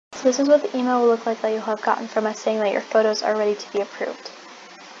So this is what the email will look like that you'll have gotten from us saying that your photos are ready to be approved.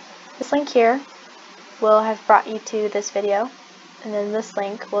 This link here will have brought you to this video, and then this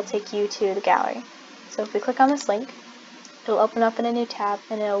link will take you to the gallery. So if we click on this link, it'll open up in a new tab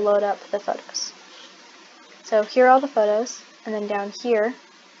and it'll load up the photos. So here are all the photos, and then down here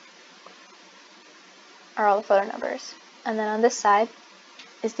are all the photo numbers. And then on this side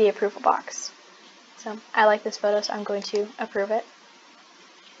is the approval box. So I like this photo, so I'm going to approve it.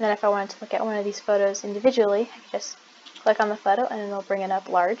 And then if I wanted to look at one of these photos individually, I can just click on the photo and it'll bring it up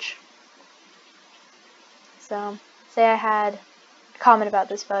large. So say I had a comment about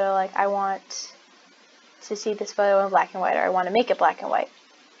this photo, like I want to see this photo in black and white, or I want to make it black and white.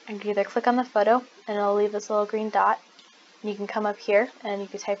 I can either click on the photo and it'll leave this little green dot, and you can come up here and you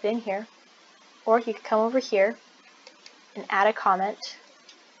can type it in here, or you can come over here and add a comment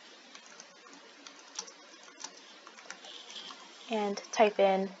and type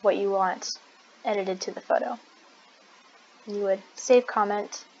in what you want edited to the photo. And you would save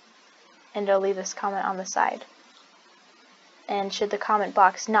comment, and it'll leave this comment on the side. And should the comment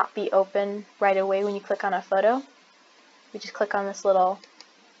box not be open right away when you click on a photo, you just click on this little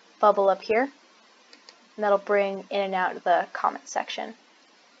bubble up here, and that'll bring in and out the comment section.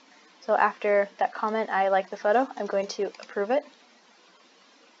 So after that comment, I like the photo, I'm going to approve it.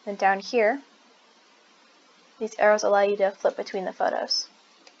 Then down here, these arrows allow you to flip between the photos.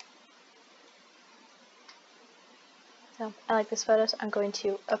 So I like this photo, so I'm going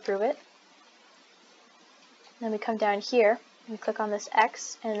to approve it. Then we come down here and click on this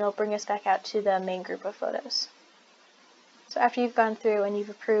X, and it'll bring us back out to the main group of photos. So after you've gone through and you've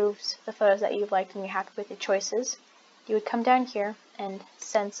approved the photos that you've liked and you're happy with your choices, you would come down here and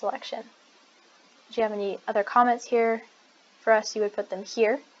send selection. If you have any other comments here for us, you would put them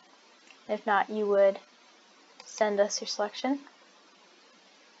here. If not, you would send us your selection.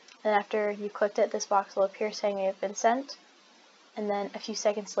 Then after you clicked it, this box will appear saying it has been sent, and then a few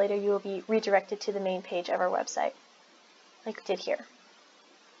seconds later you will be redirected to the main page of our website, like we did here.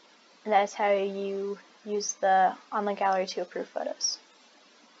 And that is how you use the online gallery to approve photos.